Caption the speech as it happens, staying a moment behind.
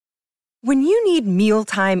When you need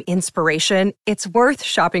mealtime inspiration, it's worth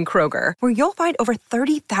shopping Kroger, where you'll find over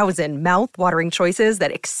 30,000 mouth-watering choices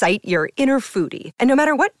that excite your inner foodie. And no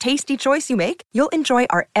matter what tasty choice you make, you'll enjoy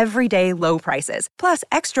our everyday low prices, plus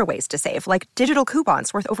extra ways to save, like digital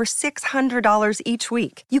coupons worth over $600 each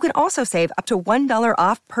week. You can also save up to $1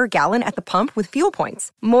 off per gallon at the pump with fuel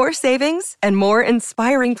points. More savings and more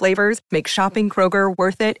inspiring flavors make shopping Kroger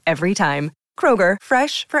worth it every time. Kroger,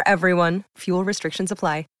 fresh for everyone. Fuel restrictions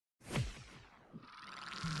apply.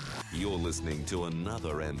 You're listening to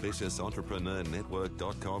another Ambitious Entrepreneur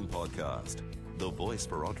Network.com podcast, the voice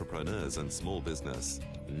for entrepreneurs and small business.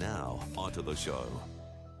 Now, onto the show.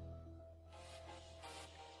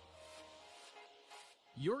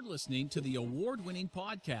 You're listening to the award-winning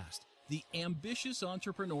podcast, The Ambitious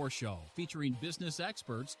Entrepreneur Show, featuring business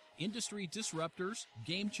experts, industry disruptors,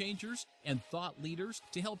 game changers, and thought leaders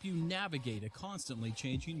to help you navigate a constantly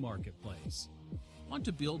changing marketplace. Want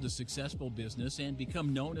to build a successful business and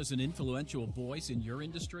become known as an influential voice in your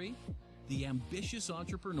industry? The Ambitious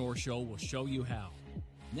Entrepreneur Show will show you how.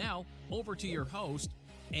 Now, over to your host,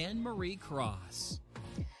 Anne-Marie Cross.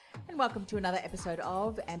 And welcome to another episode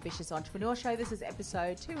of Ambitious Entrepreneur Show. This is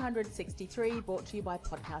episode 263, brought to you by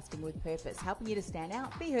Podcasting with Purpose, helping you to stand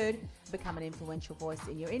out, be heard, become an influential voice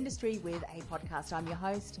in your industry with a podcast. I'm your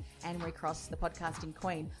host, Anne-Marie Cross, the podcasting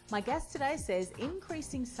queen. My guest today says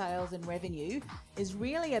increasing sales and revenue is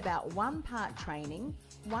really about one part training,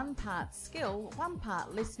 one part skill, one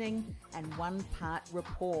part listening, and one part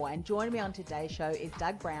rapport. And joining me on today's show is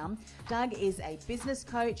Doug Brown. Doug is a business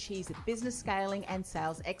coach. He's a business scaling and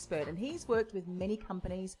sales expert, and he's worked with many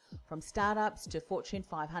companies from startups to Fortune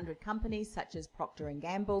 500 companies such as Procter &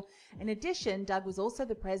 Gamble. In addition, Doug was also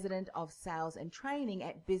the president of sales and training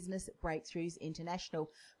at Business Breakthroughs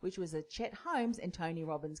International, which was a Chet Holmes and Tony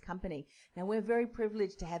Robbins company. Now, we're very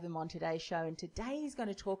privileged to have him on today's show, and today he's going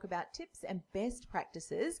to talk about tips and best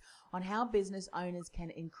practices on how business owners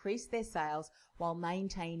can increase their sales while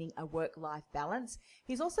maintaining a work-life balance.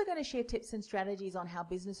 He's also going to share tips and strategies on how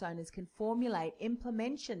business owners can formulate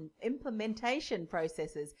implementation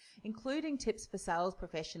processes, including tips for sales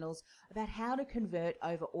professionals about how to convert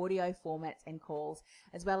over audio formats and calls,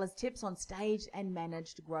 as well as tips on staged and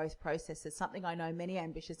managed growth processes, something I know many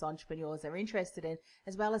ambitious entrepreneurs are interested in,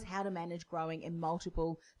 as well as how to manage growing in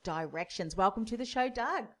multiple directions. Welcome to the show,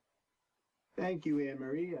 Doug. Thank you,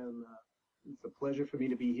 Anne-Marie. It's a pleasure for me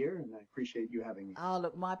to be here, and I appreciate you having me. Oh,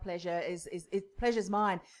 look, my pleasure pleasure's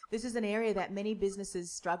mine. This is an area that many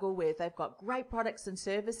businesses struggle with. They've got great products and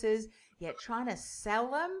services, yet trying to sell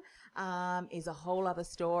them is a whole other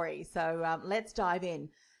story. So let's dive in.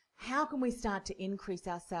 How can we start to increase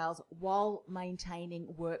our sales while maintaining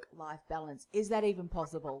work-life balance? Is that even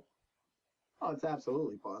possible? Oh, it's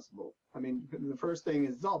absolutely possible. I mean, the first thing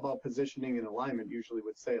is it's all about positioning and alignment, usually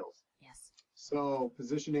with sales. Yes. So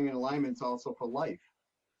positioning and alignment is also for life.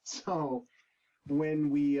 So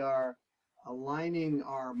when we are aligning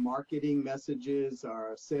our marketing messages,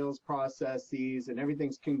 our sales processes, and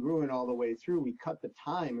everything's congruent all the way through, we cut the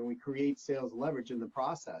time and we create sales leverage in the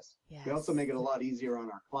process. Yes. We also make it a lot easier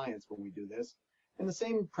on our clients when we do this. And the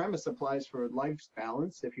same premise applies for life's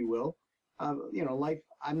balance, if you will. Life,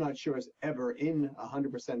 I'm not sure is ever in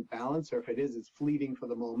 100% balance, or if it is, it's fleeting for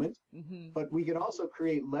the moment. Mm-hmm. But we can also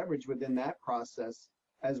create leverage within that process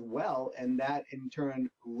as well, and that in turn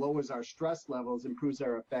lowers our stress levels, improves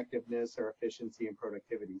our effectiveness, our efficiency, and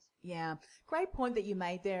productivities. Yeah, great point that you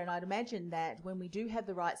made there. And I'd imagine that when we do have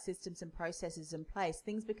the right systems and processes in place,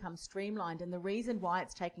 things become streamlined. And the reason why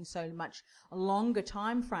it's taking so much a longer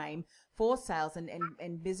time frame for sales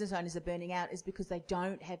and business owners are burning out is because they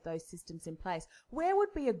don't have those systems in place. Where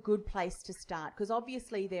would be a good place to start? Because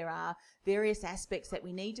obviously there are various aspects that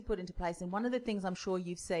we need to put into place. And one of the things I'm sure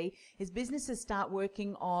you see is businesses start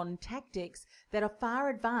working on tactics that are far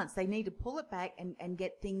advanced. They need to pull it back and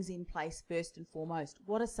get things in place first and foremost.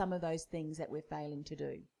 What are some of those things that we're failing to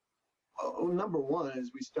do? Well, number one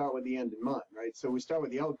is we start with the end in mind, right? So we start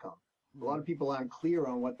with the outcome. A lot of people aren't clear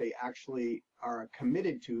on what they actually are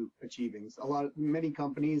committed to achieving. Many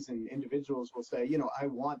companies and individuals will say, I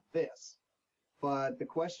want this. But the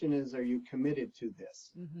question is, are you committed to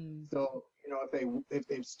this? Mm-hmm. So, if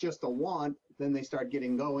it's just a want, then they start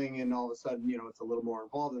getting going, and all of a sudden, it's a little more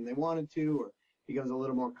involved than they wanted to, or becomes a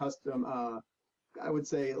little more custom. I would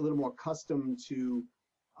say a little more custom to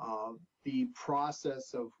the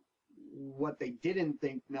process of what they didn't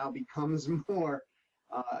think now becomes more,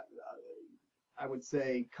 I would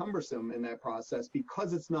say, cumbersome in that process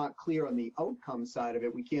because it's not clear on the outcome side of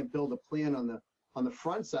it. We can't build a plan on the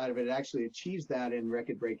front side of it. It actually achieves that in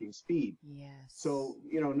record-breaking speed. Yes. So,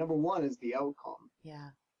 number one is the outcome. Yeah.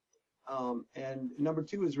 And number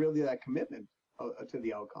two is really that commitment to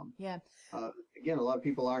the outcome. Yeah. Again, a lot of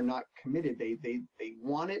people are not committed. They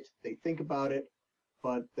want it, they think about it,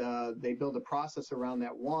 but they build a process around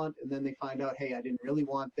that want, and then they find out, hey, I didn't really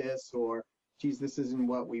want this, or geez, this isn't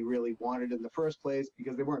what we really wanted in the first place,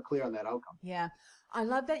 because they weren't clear on that outcome. Yeah. I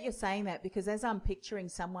love that you're saying that, because as I'm picturing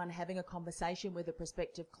someone having a conversation with a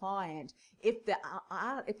prospective client, if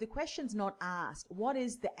the question's not asked, what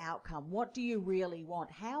is the outcome? What do you really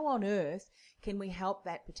want? How on earth can we help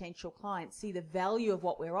that potential client see the value of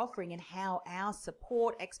what we're offering, and how our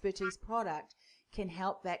support, expertise, product can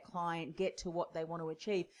help that client get to what they want to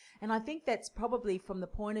achieve? And I think that's probably from the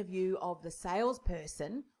point of view of the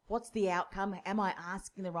salesperson. What's the outcome? Am I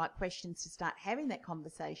asking the right questions to start having that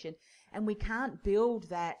conversation? And we can't build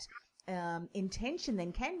that intention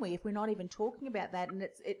then, can we, if we're not even talking about that? And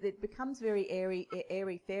it becomes very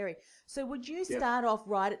airy-fairy. So would you start off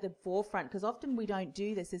right at the forefront? Because often we don't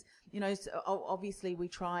do this. Is, so obviously we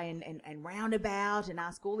try and roundabout and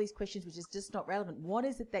ask all these questions, which is just not relevant. What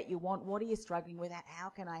is it that you want? What are you struggling with? How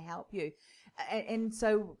can I help you? And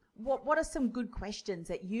so what are some good questions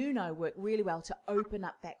that work really well to open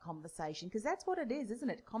up that conversation? Because that's what it is, isn't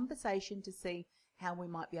it? Conversation to see how we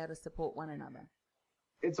might be able to support one another.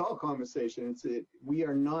 It's all conversation. We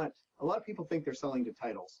are not, a lot of people think they're selling to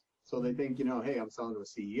titles. So they think, hey, I'm selling to a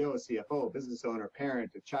CEO, a CFO, a business owner, a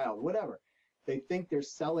parent, a child, whatever. They think they're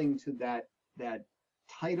selling to that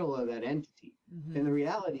title of that entity. Mm-hmm. And the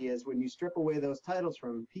reality is, when you strip away those titles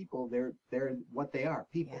from people, they're what they are,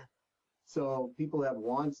 people. Yeah. So people have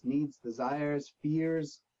wants, needs, desires,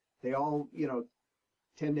 fears. They all,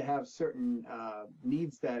 tend to have certain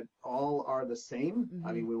needs that all are the same. Mm-hmm.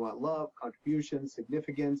 I mean, we want love, contribution,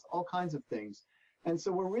 significance, all kinds of things. And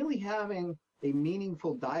so we're really having a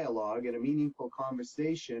meaningful dialogue and a meaningful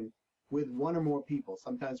conversation with one or more people.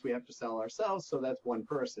 Sometimes we have to sell ourselves, so that's one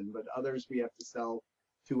person, but others we have to sell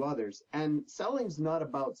to others. And selling's not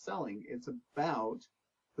about selling. It's about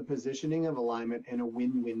the positioning of alignment in a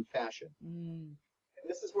win-win fashion. And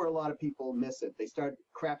this is where a lot of people miss it. They start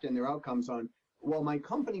crafting their outcomes on, well, my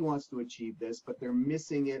company wants to achieve this, but they're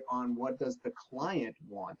missing it on what does the client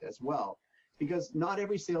want as well, because not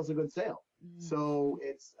every sale is a good sale. So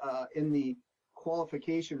it's in the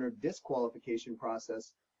qualification or disqualification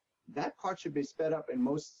process, that part should be sped up in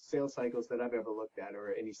most sales cycles that I've ever looked at,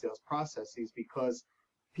 or any sales processes, because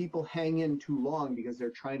people hang in too long because they're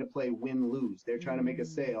trying to play win-lose. They're trying to make a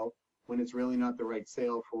sale when it's really not the right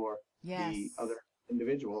sale for the other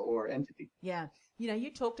individual or entity. Yeah.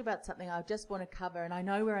 You talked about something I just want to cover, and I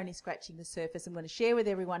know we're only scratching the surface. I'm going to share with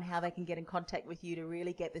everyone how they can get in contact with you to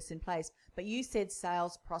really get this in place. But you said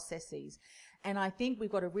sales processes. And I think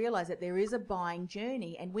we've got to realize that there is a buying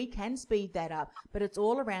journey, and we can speed that up, but it's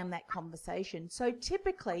all around that conversation. So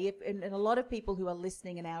typically, and a lot of people who are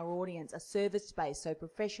listening in our audience are service-based, so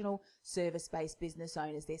professional service-based business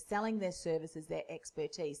owners. They're selling their services, their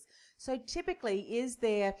expertise. So typically, is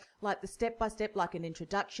there like the step-by-step, like an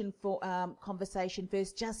introduction for conversation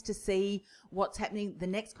first, just to see what's happening, the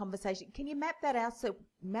next conversation? Can you map that out? So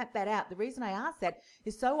map that out. The reason I ask that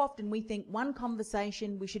is so often we think one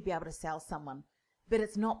conversation we should be able to sell someone, but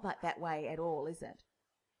it's not that way at all, is it?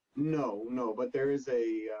 No, but there is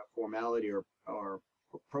a formality or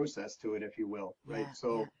process to it, if you will, right?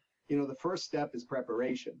 The first step is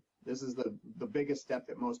preparation. This is the biggest step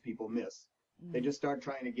that most people miss. They just start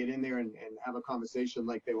trying to get in there and have a conversation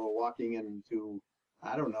like they were walking into,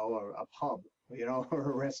 I don't know, a pub,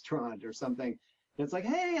 or a restaurant or something. And it's like,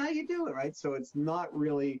 hey, how you doing, right? So it's not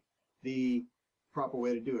really the proper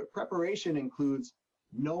way to do it. Preparation includes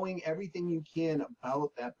knowing everything you can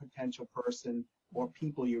about that potential person or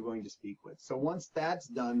people you're going to speak with. So once that's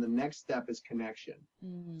done, the next step is connection.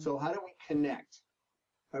 So how do we connect?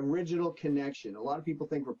 Original connection. A lot of people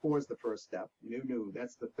think rapport is the first step. No,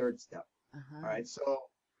 that's the third step. All right, so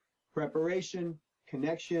preparation,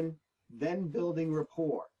 connection, then building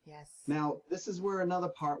rapport. Yes. Now, this is where another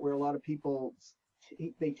part where a lot of people,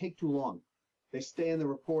 they take too long. They stay in the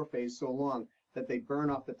rapport phase so long that they burn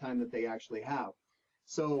off the time that they actually have.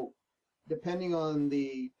 So depending on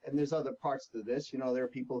and there's other parts to this, there are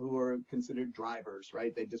people who are considered drivers,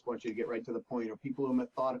 right? They just want you to get right to the point, or people who are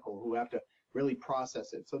methodical, who have to really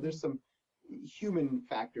process it. So there's some human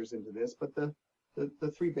factors into this, but the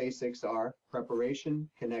three basics are preparation,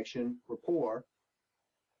 connection, rapport.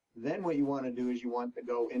 Then what you want to do is you want to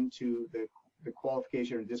go into the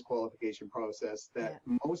qualification or disqualification process that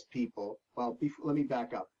most people, let me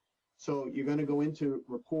back up. So you're going to go into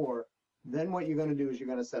rapport. Then what you're going to do is you're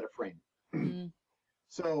going to set a frame.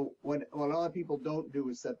 So what a lot of people don't do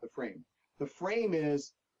is set the frame. The frame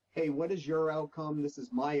is, hey, what is your outcome? This is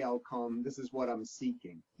my outcome. This is what I'm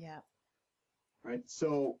seeking. Yeah. right?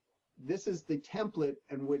 So this is the template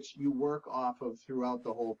in which you work off of throughout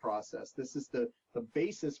the whole process. This is the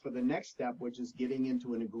basis for the next step, which is getting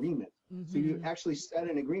into an agreement. So you actually set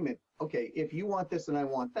an agreement. Okay, if you want this and I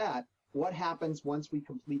want that, what happens once we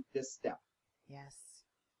complete this step? Yes.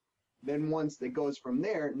 Then once it goes from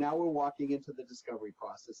there, now we're walking into the discovery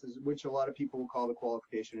processes, which a lot of people will call the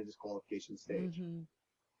qualification and disqualification stage.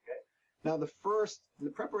 Okay. Now the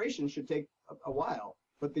preparation should take a while,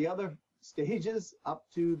 but the other stages up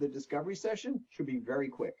to the discovery session should be very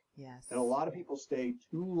quick. Yes. And a lot of people stay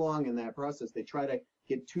too long in that process. They try to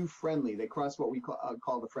get too friendly. They cross what we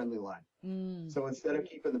call the friendly line. So instead of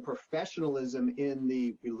keeping the professionalism in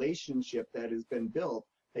the relationship that has been built,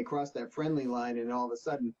 they cross that friendly line, and all of a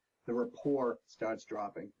sudden the rapport starts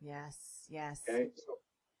dropping. Yes, yes. Okay,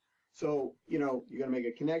 so you know, you're going to make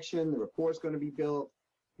a connection. The rapport is going to be built.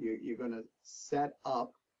 You're going to set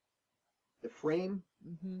up the frame.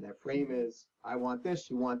 That frame is, I want this,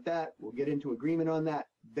 you want that. We'll get into agreement on that.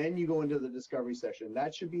 Then you go into the discovery session.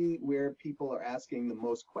 That should be where people are asking the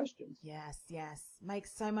most questions. Yes, yes.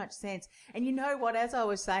 Makes so much sense. And you know what, as I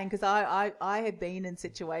was saying, because I have been in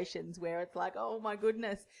situations where it's like, oh my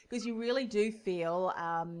goodness, because you really do feel,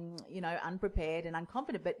 you know, unprepared and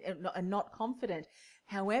unconfident, but and not confident.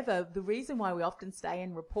 However, the reason why we often stay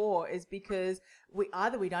in rapport is because we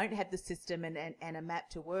don't have the system and a map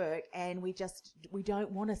to work, and we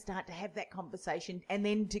don't want to start to have that conversation and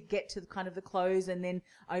then to get to kind of the close and then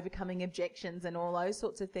overcoming objections and all those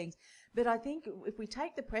sorts of things. But I think if we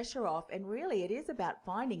take the pressure off, and really it is about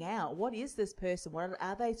finding out, what is this person? What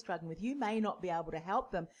are they struggling with? You may not be able to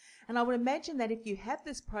help them. And I would imagine that if you have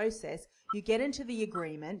this process, you get into the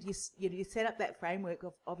agreement, you set up that framework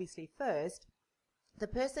of obviously first, the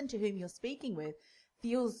person to whom you're speaking with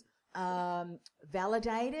feels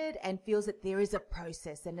validated and feels that there is a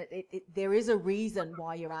process and there is a reason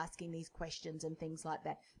why you're asking these questions and things like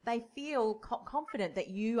that. They feel confident that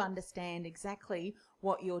you understand exactly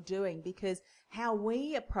what you're doing, because how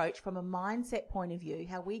we approach from a mindset point of view,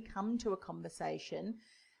 how we come to a conversation,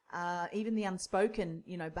 even the unspoken,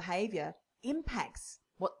 you know, behavior impacts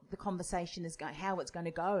what the conversation is going, how it's going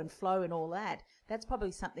to go and flow and all that. That's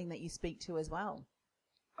probably something that you speak to as well.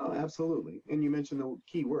 Oh, absolutely. And you mentioned the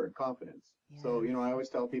key word, confidence. Yeah. So, you know, I always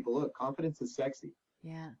tell people, look, confidence is sexy.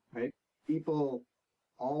 Yeah. Right? People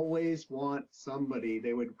always want somebody,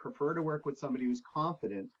 they would prefer to work with somebody who's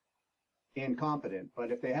confident and competent. But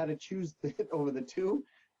if they had to choose over the two,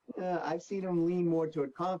 I've seen them lean more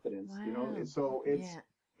toward confidence. Wow. You know, so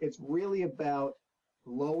it's really about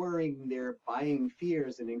lowering their buying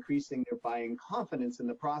fears and increasing their buying confidence in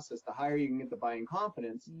the process. The higher you can get the buying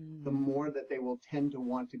confidence, the more that they will tend to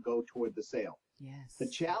want to go toward the sale. Yes. The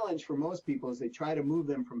challenge for most people is they try to move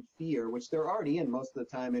them from fear, which they're already in most of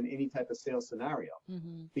the time in any type of sales scenario.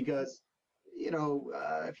 Because, you know,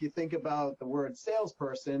 if you think about the word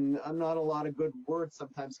salesperson, not a lot of good words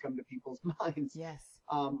sometimes come to people's minds. Yes.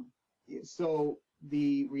 So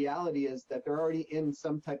the reality is that they're already in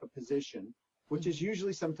some type of position, which is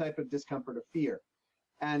usually some type of discomfort or fear.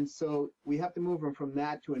 And so we have to move them from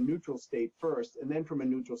that to a neutral state first, and then from a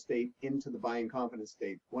neutral state into the buying confidence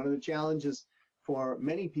state. One of the challenges for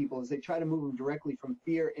many people is they try to move them directly from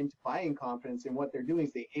fear into buying confidence, and what they're doing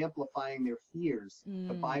is they're amplifying their fears,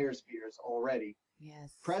 the buyer's fears already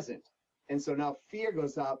present. And so now fear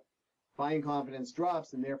goes up, buying confidence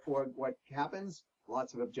drops, and therefore what happens?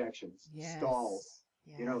 Lots of objections, stalls.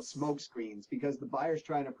 You know, smoke screens, because the buyer's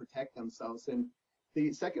trying to protect themselves. And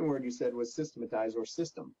the second word you said was systematize or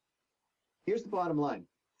system. Here's the bottom line.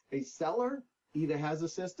 A seller either has a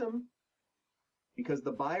system, because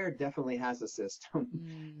the buyer definitely has a system,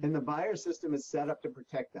 and the buyer system is set up to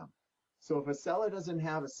protect them. So if a seller doesn't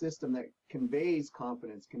have a system that conveys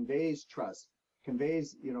confidence, conveys trust,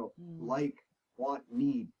 conveys, you know, like, want,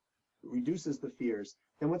 need, reduces the fears,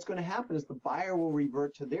 then what's going to happen is the buyer will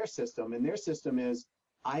revert to their system, and their system is,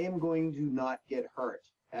 I am going to not get hurt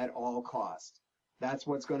at all costs. That's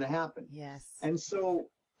what's going to happen. Yes. And so,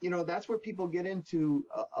 you know, that's where people get into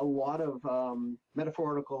a lot of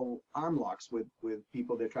metaphorical arm locks with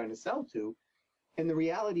people they're trying to sell to. And the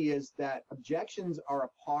reality is that objections are a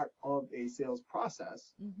part of a sales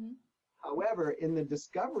process. However, in the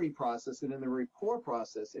discovery process and in the rapport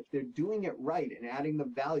process, if they're doing it right and adding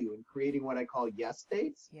the value and creating what I call yes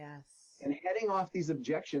states, and heading off these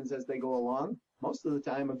objections as they go along, most of the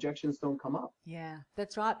time objections don't come up. Yeah,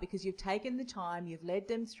 that's right, because you've taken the time, you've led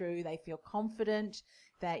them through, they feel confident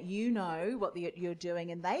that you know what you're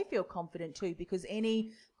doing, and they feel confident too, because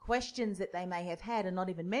any questions that they may have had are not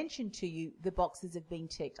even mentioned to you, the boxes have been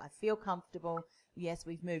ticked. I feel comfortable, Yes,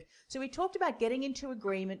 we've moved. So we talked about getting into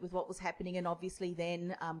agreement with what was happening, and obviously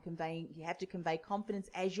then you have to convey confidence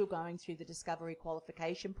as you're going through the discovery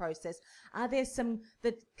qualification process. Are there some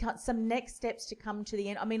next steps to come to the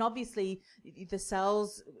end? I mean, obviously the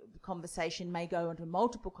sales conversation may go into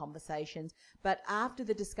multiple conversations, but after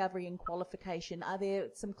the discovery and qualification, are there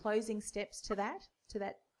some closing steps to that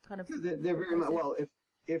kind of? They're very much, well,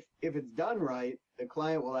 if it's done right, the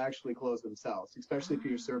client will actually close themselves, especially for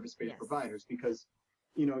your service-based providers, because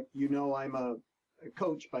you know I'm a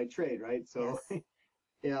coach by trade, right? So,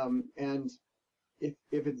 and if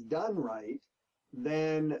it's done right,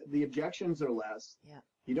 then the objections are less. Yeah.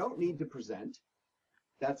 You don't need to present.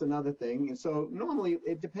 That's another thing. And so normally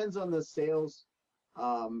it depends on the sales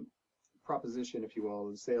proposition, if you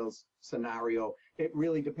will, the sales scenario. It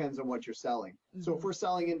really depends on what you're selling. Mm-hmm. So if we're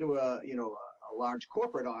selling into a large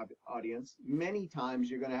corporate audience, many times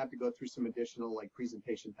you're going to have to go through some additional like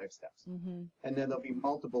presentation type steps. Mm-hmm. And then there'll be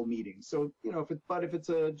multiple meetings. So, if it's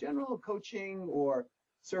a general coaching or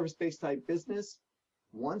service-based type business,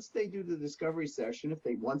 once they do the discovery session,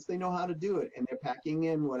 once they know how to do it, and they're packing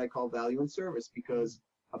in what I call value and service, because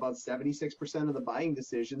about 76% of the buying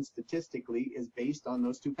decision statistically is based on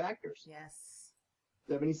those two factors. Yes.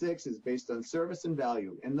 76 is based on service and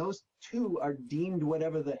value, and those two are deemed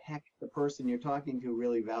whatever the heck the person you're talking to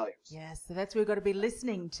really values. Yes, so that's where we've got to be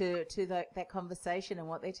listening to that conversation and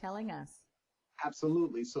what they're telling us.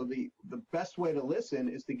 Absolutely. So the best way to listen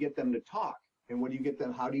is to get them to talk. And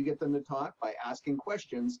how do you get them to talk? By asking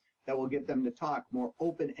questions that will get them to talk, more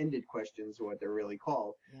open-ended questions are what they're really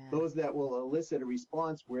called. Yeah. Those that will elicit a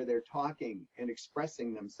response where they're talking and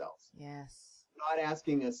expressing themselves. Yes. Not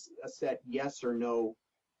asking a set yes or no,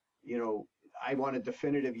 I want a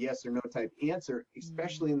definitive yes or no type answer,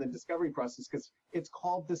 especially in the discovery process, because it's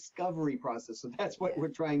called discovery process. So that's what we're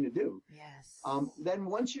trying to do. Yes. Then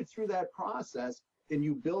once you're through that process, and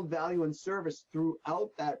you build value and service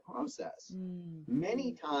throughout that process,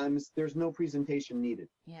 many times there's no presentation needed.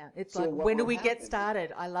 Yeah, it's so like, when do we get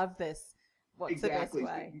started? I love this. What's the best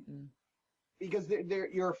way? Because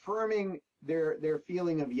you're affirming their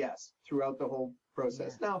feeling of yes throughout the whole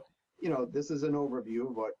process. Yeah. Now, this is an overview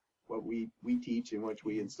of what we teach and which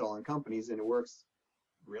we install in companies, and it works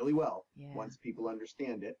really well once people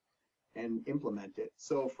understand it and implement it.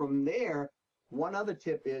 So from there, one other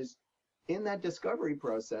tip is, in that discovery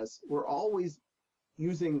process, we're always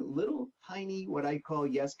using little tiny, what I call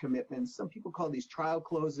yes commitments. Some people call these trial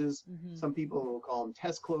closes. Mm-hmm. Some people will call them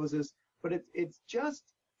test closes. But it's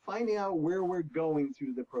just finding out where we're going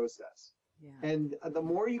through the process. Yeah. And the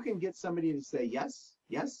more you can get somebody to say yes,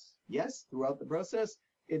 yes, yes throughout the process,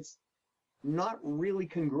 it's not really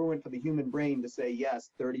congruent for the human brain to say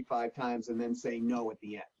yes 35 times and then say no at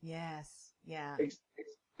the end. Yes, yeah.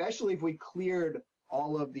 Especially if we cleared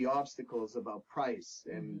all of the obstacles about price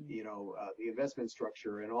and, the investment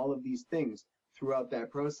structure and all of these things throughout that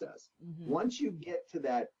process. Mm-hmm. Once you get to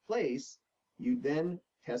that place, you then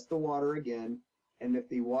test the water again. And if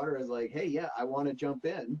the water is like, hey, I want to jump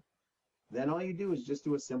in, then all you do is just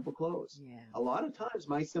do a simple close. Yeah. A lot of times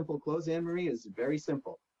my simple close, Anne-Marie, is very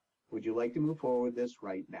simple. Would you like to move forward with this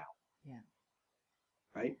right now? Yeah.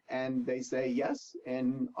 Right? And they say yes,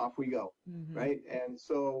 and off we go. Mm-hmm. Right? And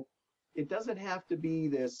so it doesn't have to be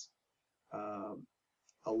this,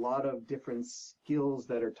 a lot of different skills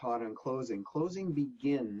that are taught on closing. Closing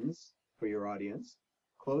begins, for your audience,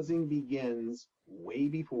 closing begins way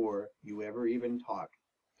before you ever even talk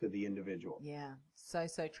to the individual. Yeah, so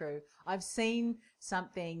true. I've seen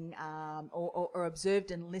something or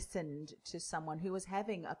observed and listened to someone who was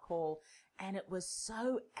having a call, and it was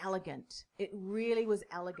so elegant. It really was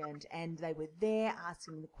elegant, and they were there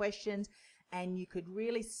asking the questions, and you could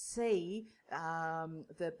really see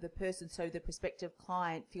the person, so the prospective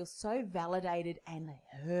client, feel so validated and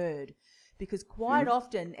heard. Because quite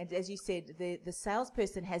often, and as you said, the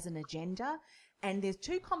salesperson has an agenda, and there's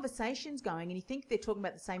two conversations going, and you think they're talking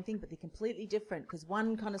about the same thing, but they're completely different, because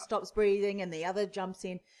one kind of stops breathing and the other jumps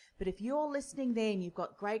in. But if you're listening there and you've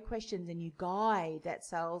got great questions and you guide that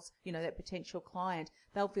sales, that potential client,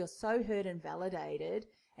 they'll feel so heard and validated.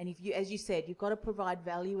 And if you, as you said, you've got to provide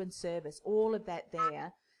value and service, all of that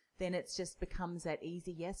there, then it just becomes that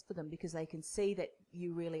easy yes for them, because they can see that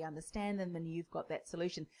you really understand them and you've got that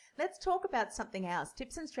solution. Let's talk about something else,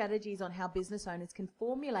 tips and strategies on how business owners can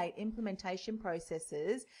formulate implementation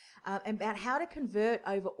processes, and about how to convert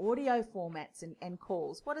over audio formats and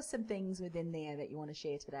calls. What are some things within there that you want to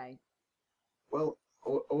share today? Well,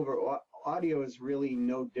 over audio is really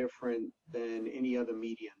no different than any other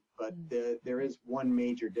medium, but there is one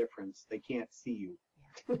major difference. They can't see you.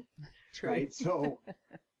 True. Right?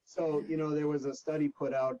 So, there was a study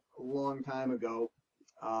put out a long time ago,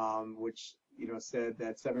 which, said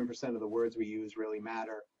that 7% of the words we use really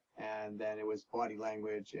matter. And then it was body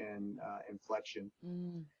language and inflection.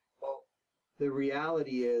 Well, the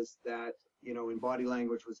reality is that, when body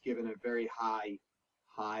language was given a very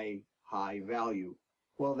high value.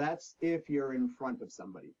 Well, that's if you're in front of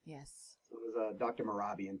somebody. Yes. So it was Dr.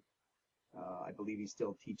 Mehrabian. I believe he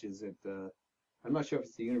still teaches at, I'm not sure if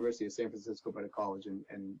it's the University of San Francisco, but a college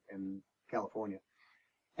in California.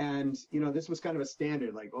 And, this was kind of a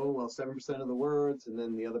standard, like, 7% of the words, and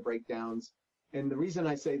then the other breakdowns. And the reason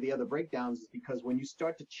I say the other breakdowns is because when you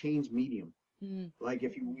start to change medium, like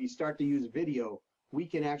if we start to use video, we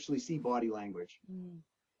can actually see body language.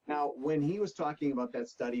 Now, when he was talking about that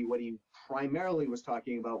study, what he primarily was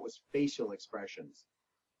talking about was facial expressions.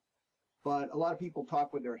 But a lot of people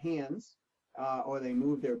talk with their hands, or they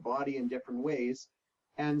move their body in different ways.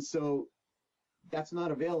 And so that's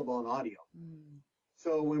not available in audio.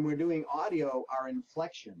 So when we're doing audio, our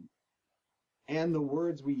inflection and the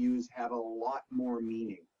words we use have a lot more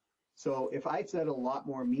meaning. So if I said a lot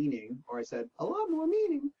more meaning, or I said a lot more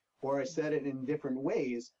meaning, or I said it in different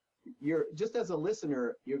ways, you're just as a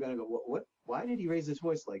listener, you're going to go, what? Why did he raise his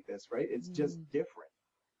voice like this, right? It's just different.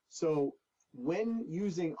 So when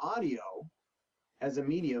using audio as a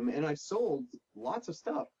medium, and I've sold lots of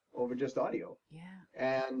stuff over just audio. Yeah.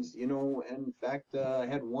 And, in fact, I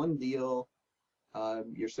had one deal,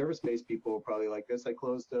 your service-based people will probably like this. I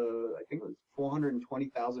closed, I think it was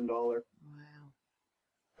 $420,000 Wow.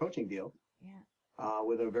 coaching deal Yeah.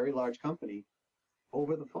 with a very large company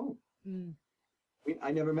over the phone.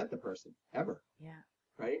 I never met the person, ever. Yeah.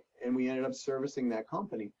 Right? And we ended up servicing that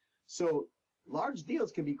company. So large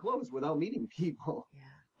deals can be closed without meeting people. Yeah.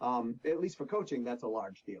 At least for coaching, that's a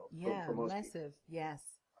large deal. Yeah, for most massive. people. Yes.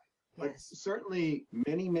 But Yes. certainly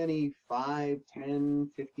many $5,000, $10,000,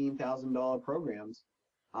 $15,000 programs,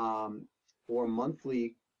 or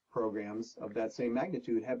monthly programs of that same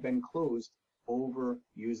magnitude have been closed over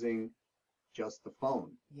using just the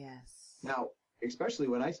phone. Yes. Now, especially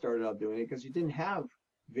when I started out doing it, because you didn't have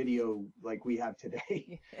video like we have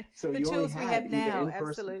today. So the you tools only we had have either now, in person,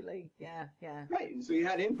 absolutely. Yeah. Yeah. right? So you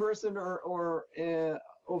had in person or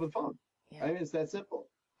over the phone. Yeah. I mean, it's that simple.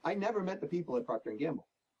 I never met the people at Procter & Gamble.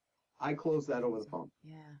 I closed that over the phone.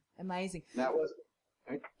 Yeah. Amazing. That was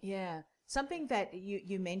right? Yeah. Something that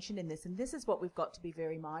you mentioned in this, and this is what we've got to be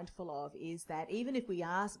very mindful of, is that even if we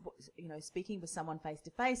are, speaking with someone face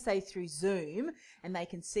to face, say through Zoom, and they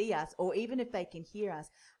can see us, or even if they can hear us,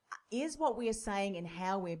 is what we are saying and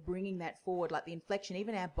how we're bringing that forward, like the inflection,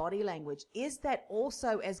 even our body language, is that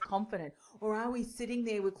also as confident? Or are we sitting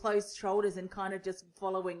there with closed shoulders and kind of just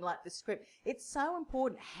following like the script? It's so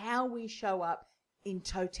important how we show up in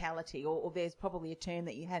totality, or there's probably a term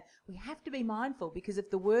that you had. We have to be mindful, because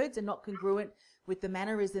if the words are not congruent with the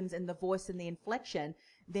mannerisms and the voice and the inflection,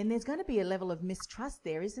 then there's going to be a level of mistrust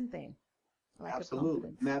there, isn't there? Lack of Absolutely.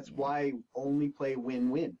 confidence. And that's Yeah. why only play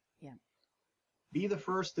win-win. Yeah. Be the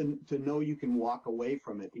first to know you can walk away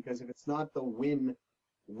from it, because if it's not the win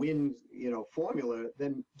formula,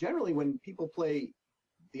 then generally when people play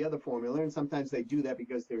the other formula, and sometimes they do that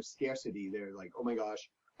because there's scarcity, they're like, oh my gosh,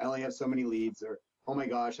 I only have so many leads, or oh my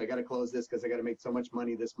gosh, I got to close this because I got to make so much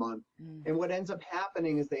money this month. And what ends up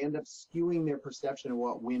happening is they end up skewing their perception of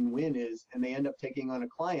what win-win is, and they end up taking on a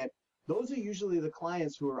client. Those are usually the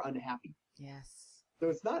clients who are unhappy. Yes. So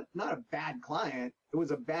it's not a bad client. It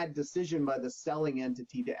was a bad decision by the selling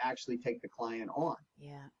entity to actually take the client on.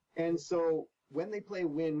 Yeah. And so when they play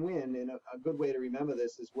win-win, and a good way to remember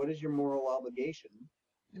this is, what is your moral obligation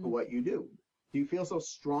to what you do? Do you feel so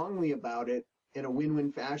strongly about it in a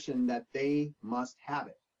win-win fashion that they must have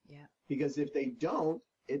it? Yeah. Because if they don't,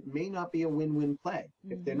 it may not be a win-win play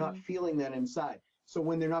if they're not feeling that inside. So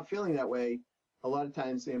when they're not feeling that way, a lot of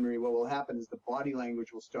times, Anne-Marie, what will happen is the body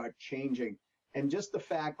language will start changing. And just the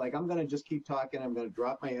fact, like, I'm going to just keep talking. I'm going to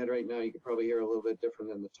drop my head right now. You can probably hear a little bit different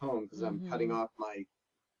than the tone because I'm cutting off my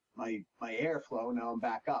airflow. Now I'm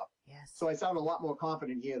back up. Yes. So I sound a lot more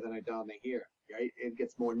confident here than I do here, right? It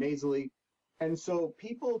gets more nasally. And so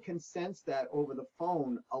people can sense that over the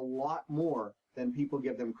phone a lot more than people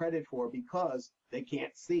give them credit for, because they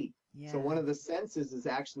can't see. Yeah. So one of the senses is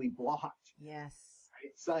actually blocked, Yes.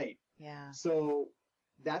 right? Sight. Yeah. So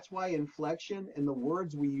that's why inflection and the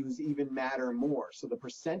words we use even matter more. So the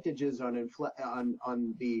percentages on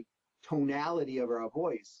the tonality of our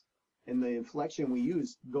voice and the inflection we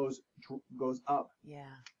use goes up Yeah.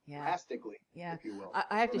 drastically, Yeah. if you will.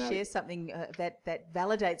 I have to So now- share something that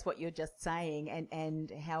validates what you're just saying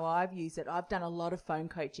and how I've used it. I've done a lot of phone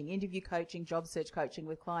coaching, interview coaching, job search coaching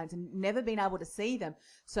with clients and never been able to see them.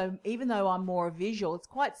 So even though I'm more visual, it's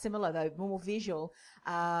quite similar though, more visual.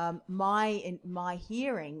 My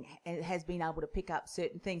hearing has been able to pick up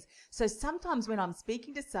certain things. So sometimes when I'm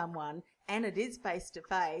speaking to someone and it is face to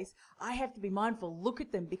face, I have to be mindful, look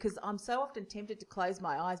at them, because I'm so often tempted to close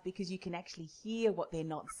my eyes because you can actually hear what they're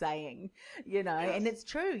not saying, you know, and it's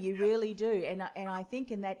true. You really do. And I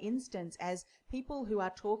think in that instance, as people who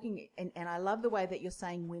are talking, and I love the way that you're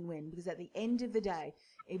saying win-win, because at the end of the day,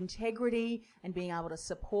 integrity and being able to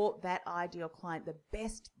support that ideal client the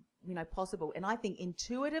best, you know, possible. And I think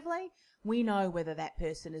intuitively, we know whether that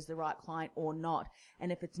person is the right client or not.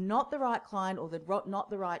 And if it's not the right client or not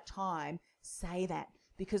the right time, say that.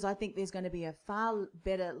 Because I think there's going to be a far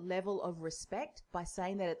better level of respect by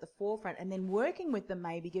saying that at the forefront, and then working with them,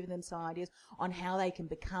 maybe giving them some ideas on how they can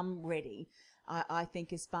become ready. I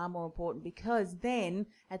think is far more important, because then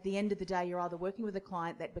at the end of the day, you're either working with a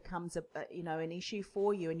client that becomes an issue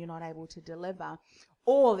for you and you're not able to deliver,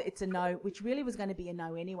 or it's a no, which really was going to be a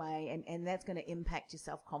no anyway, and that's going to impact your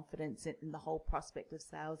self-confidence and the whole prospect of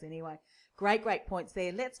sales anyway. Great points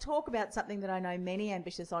there. Let's talk about something that I know many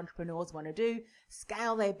ambitious entrepreneurs want to do,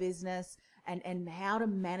 scale their business and how to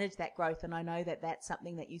manage that growth. And I know that that's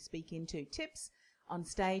something that you speak into. Tips on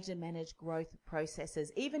stage and manage growth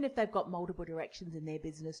processes, even if they've got multiple directions in their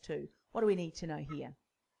business too. What do we need to know here?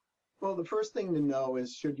 Well, the first thing to know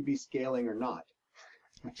is, should you be scaling or not?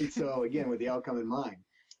 So again, with the outcome in mind,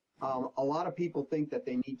 a lot of people think that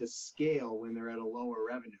they need to scale when they're at a lower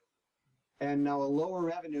revenue. And now a lower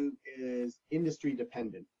revenue is industry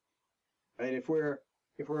dependent, right? If we're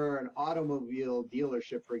an automobile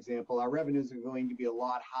dealership, for example, our revenues are going to be a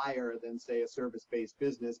lot higher than, say, a service-based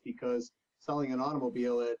business, because selling an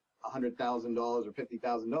automobile at $100,000 or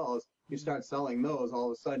 $50,000, you start selling those, all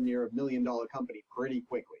of a sudden you're $1 million company pretty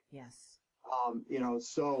quickly. Yes.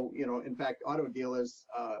 In fact, auto dealers,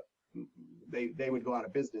 they would go out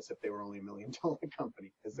of business if they were only $1 million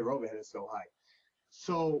company, because their overhead is so high.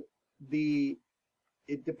 So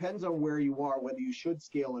it depends on where you are, whether you should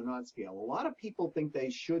scale or not scale. A lot of people think they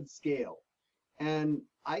should scale, and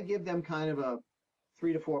I give them kind of a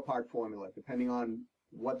 3 to 4 part formula, depending on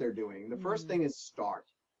what they're doing. The first thing is start,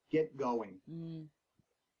 get going.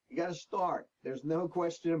 You got to start. There's no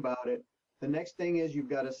question about it. The next thing is you've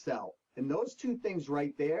got to sell. And those two things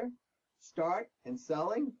right there, start and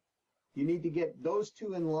selling, you need to get those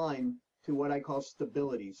two in line to what I call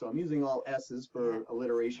stability. So I'm using all S's for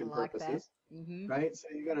alliteration purposes, right? So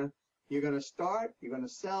you're gonna start, you're gonna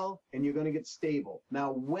sell, and you're gonna get stable.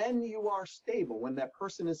 Now, when you are stable, when that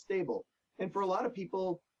person is stable, and for a lot of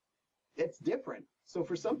people, it's different. So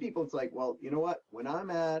for some people, it's like, well, you know what? When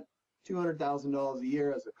I'm at $200,000 a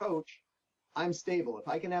year as a coach, I'm stable. If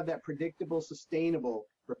I can have that predictable, sustainable,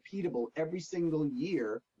 repeatable every single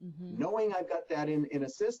year, knowing I've got that in a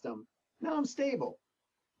system, now I'm stable.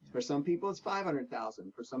 For some people, it's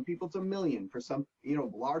 500,000. For some people, it's $1 million. For some,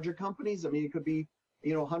 larger companies, I mean, it could be,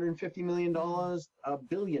 $150 million, $1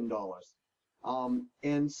 billion.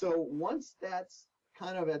 And so once that's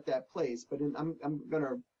kind of at that place, but I'm going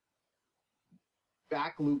to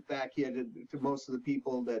loop back here to most of the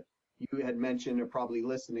people that you had mentioned are probably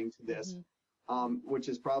listening to this, which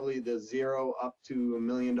is probably the 0 up to $1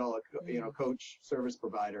 million, coach service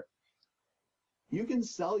provider. You can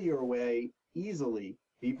sell your way easily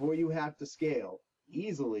before you have to scale,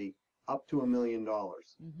 easily up to $1 million.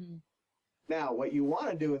 Now, what you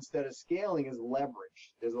want to do instead of scaling is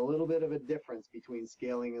leverage. There's a little bit of a difference between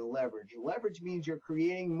scaling and leverage. Leverage means you're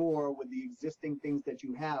creating more with the existing things that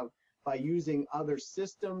you have by using other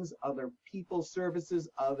systems, other people services,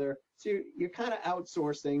 so you're kind of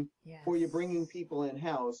outsourcing, or you're bringing people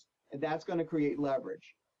in-house, and that's going to create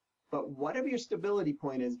leverage. But whatever your stability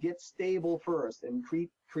point is, get stable first and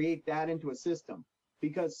create that into a system,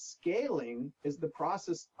 because scaling is the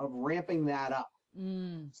process of ramping that up.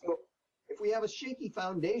 So if we have a shaky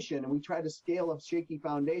foundation and we try to scale a shaky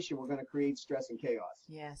foundation, we're going to create stress and chaos.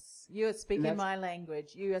 Yes, you are speaking my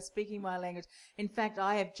language. You are speaking my language. In fact,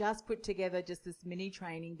 I have just put together just this mini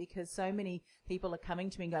training, because so many people are coming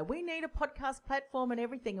to me and go, we need a podcast platform and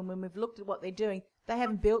everything. And when we've looked at what they're doing, they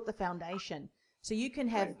haven't built the foundation. So you can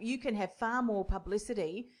have far more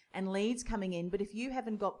publicity and leads coming in, but if you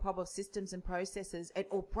haven't got proper systems and processes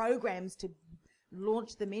or programs to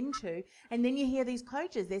launch them into, and then you hear these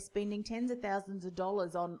coaches, they're spending tens of thousands of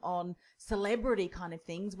dollars on celebrity kind of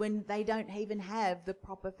things when they don't even have the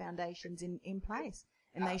proper foundations in place,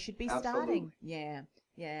 and they should be starting. Yeah.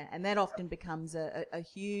 Yeah, and that often becomes a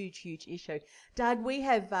huge, huge issue. Doug, we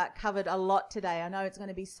have covered a lot today. I know it's going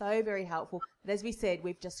to be so very helpful. But as we said,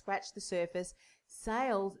 we've just scratched the surface.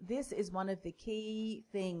 Sales, this is one of the key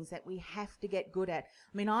things that we have to get good at.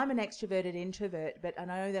 I mean, I'm an extroverted introvert, but I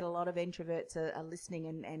know that a lot of introverts are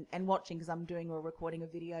listening and watching, because I'm doing or recording a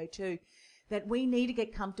video too, that we need to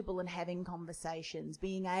get comfortable in having conversations,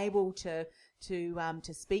 being able to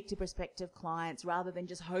speak to prospective clients rather than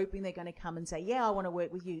just hoping they're going to come and say, yeah, I want to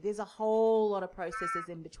work with you. There's a whole lot of processes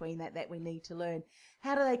in between that we need to learn.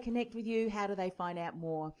 How do they connect with you? How do they find out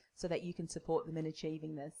more so that you can support them in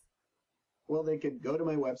achieving this? Well, they could go to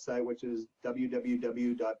my website, which is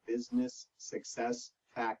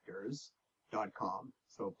www.businesssuccessfactors.com.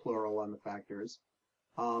 So plural on the factors,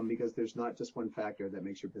 because there's not just one factor that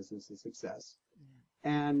makes your business a success.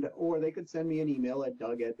 And, or they could send me an email at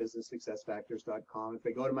doug@businesssuccessfactors.com. If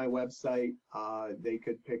they go to my website, they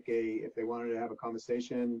could pick if they wanted to have a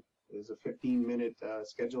conversation, there's a 15-minute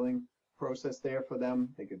scheduling process there for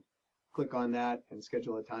them. They could click on that and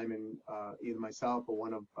schedule a time in either myself or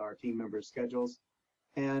one of our team members' schedules.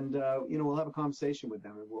 And, we'll have a conversation with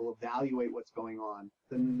them and we'll evaluate what's going on.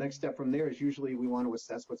 The next step from there is usually we want to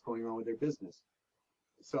assess what's going on with their business.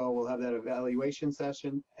 So we'll have that evaluation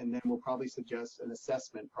session, and then we'll probably suggest an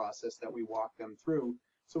assessment process that we walk them through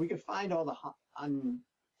so we can find all the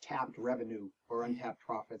untapped revenue or untapped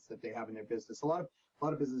profits that they have in their business. A lot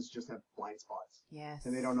of businesses just have blind spots. Yes.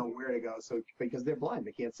 And they don't know where to go, so because they're blind,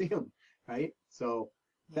 they can't see them, right? So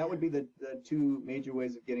that would be the two major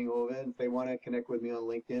ways of getting over it. If they want to connect with me on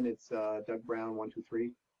LinkedIn, it's Doug Brown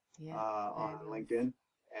 123 on LinkedIn,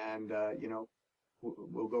 and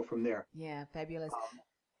we'll go from there. Yeah, fabulous.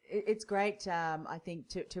 It's great, I think,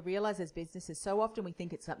 to realize as businesses, so often we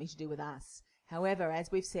think it's something to do with us. However,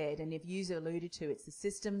 as we've said, and if you've alluded to, it's the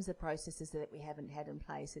systems, the processes that we haven't had in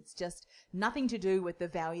place. It's just nothing to do with the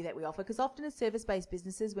value that we offer. Because often as service-based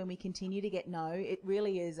businesses, when we continue to get no, it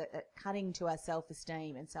really is a cutting to our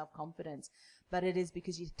self-esteem and self-confidence. But it is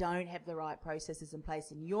because you don't have the right processes in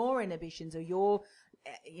place, and your inhibitions or your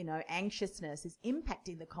anxiousness is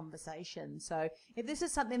impacting the conversation. So if this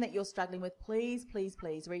is something that you're struggling with, please, please,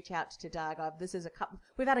 please reach out to Doug.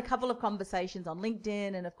 We've had a couple of conversations on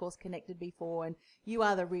LinkedIn and of course connected before, and you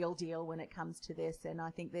are the real deal when it comes to this. And I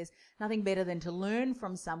think there's nothing better than to learn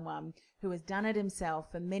from someone who has done it himself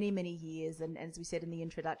for many, many years. And as we said in the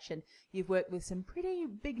introduction, you've worked with some pretty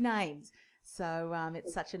big names. So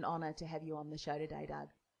it's such an honor to have you on the show today, Doug.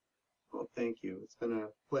 Well, thank you. It's been a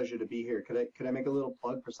pleasure to be here. Could I make a little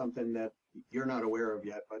plug for something that you're not aware of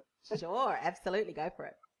yet? But Sure, absolutely. Go for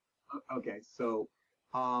it. Okay, so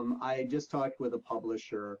I just talked with a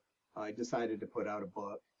publisher. I decided to put out a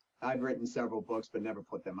book. I've written several books, but never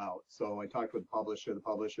put them out. So I talked with the publisher. The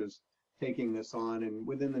publisher's taking this on, and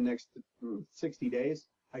within the next 60 days,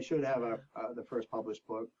 I should have the first published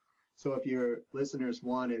book. So if your listeners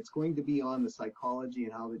want it, it's going to be on the psychology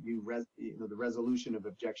and how that the resolution of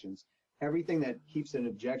objections. Everything that keeps an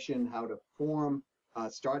objection, how to form,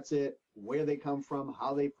 starts it, where they come from,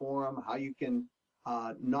 how they form, how you can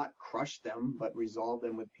not crush them, but resolve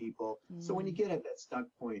them with people. So when you get at that stuck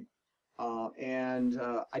point, I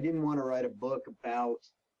didn't want to write a book about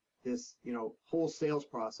this, whole sales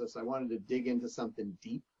process. I wanted to dig into something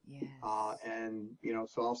deep. Yes.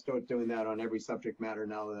 So I'll start doing that on every subject matter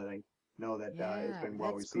now that I know that it's been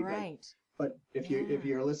well received. Great. But if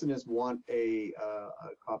your listeners want a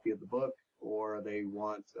copy of the book, or they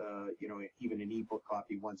want even an ebook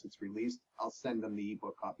copy once it's released, I'll send them the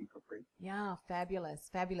ebook copy for free. Yeah, fabulous.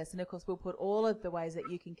 And of course, we'll put all of the ways that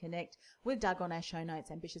you can connect with Doug on our show notes,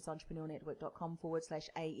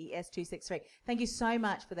 ambitiousentrepreneurnetwork.com/AES263. Thank you so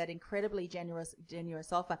much for that incredibly generous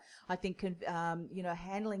offer. I think,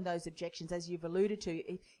 handling those objections, as you've alluded to,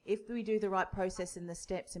 if we do the right process and the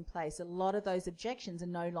steps in place, a lot of those objections are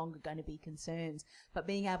no longer going to be concerns. But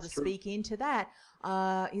being able to speak into that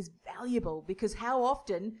is valuable, because how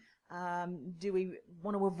often do we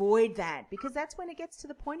want to avoid that? Because that's when it gets to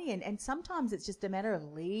the pointy end. And sometimes it's just a matter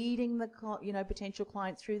of leading the potential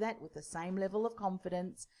client through that with the same level of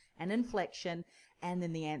confidence and inflection, and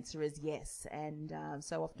then the answer is yes. And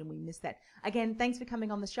so often we miss that. Again, thanks for coming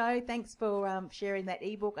on the show. Thanks for sharing that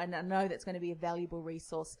ebook, and I know that's going to be a valuable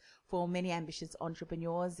resource for many ambitious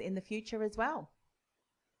entrepreneurs in the future as well.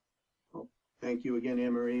 Well, thank you again,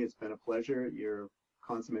 Anne-Marie. It's been a pleasure. You're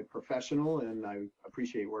consummate professional, and I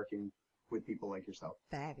appreciate working with people like yourself.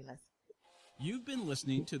 Fabulous. You've been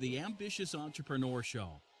listening to the Ambitious Entrepreneur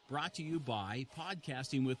Show, brought to you by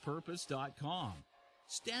podcastingwithpurpose.com.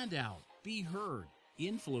 Stand out, be heard,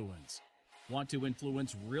 influence. Want to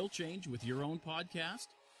influence real change with your own podcast?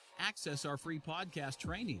 Access our free podcast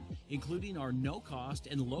training, including our no-cost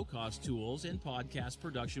and low-cost tools and podcast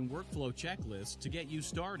production workflow checklists to get you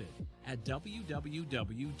started at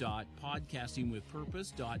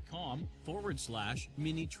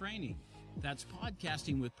www.podcastingwithpurpose.com/mini training. That's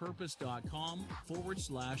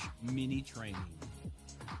podcastingwithpurpose.com/mini training.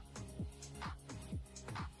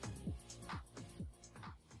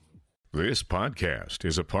 This podcast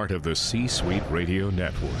is a part of the C-Suite Radio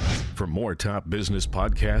Network. For more top business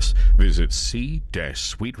podcasts, visit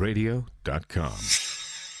c-suiteradio.com.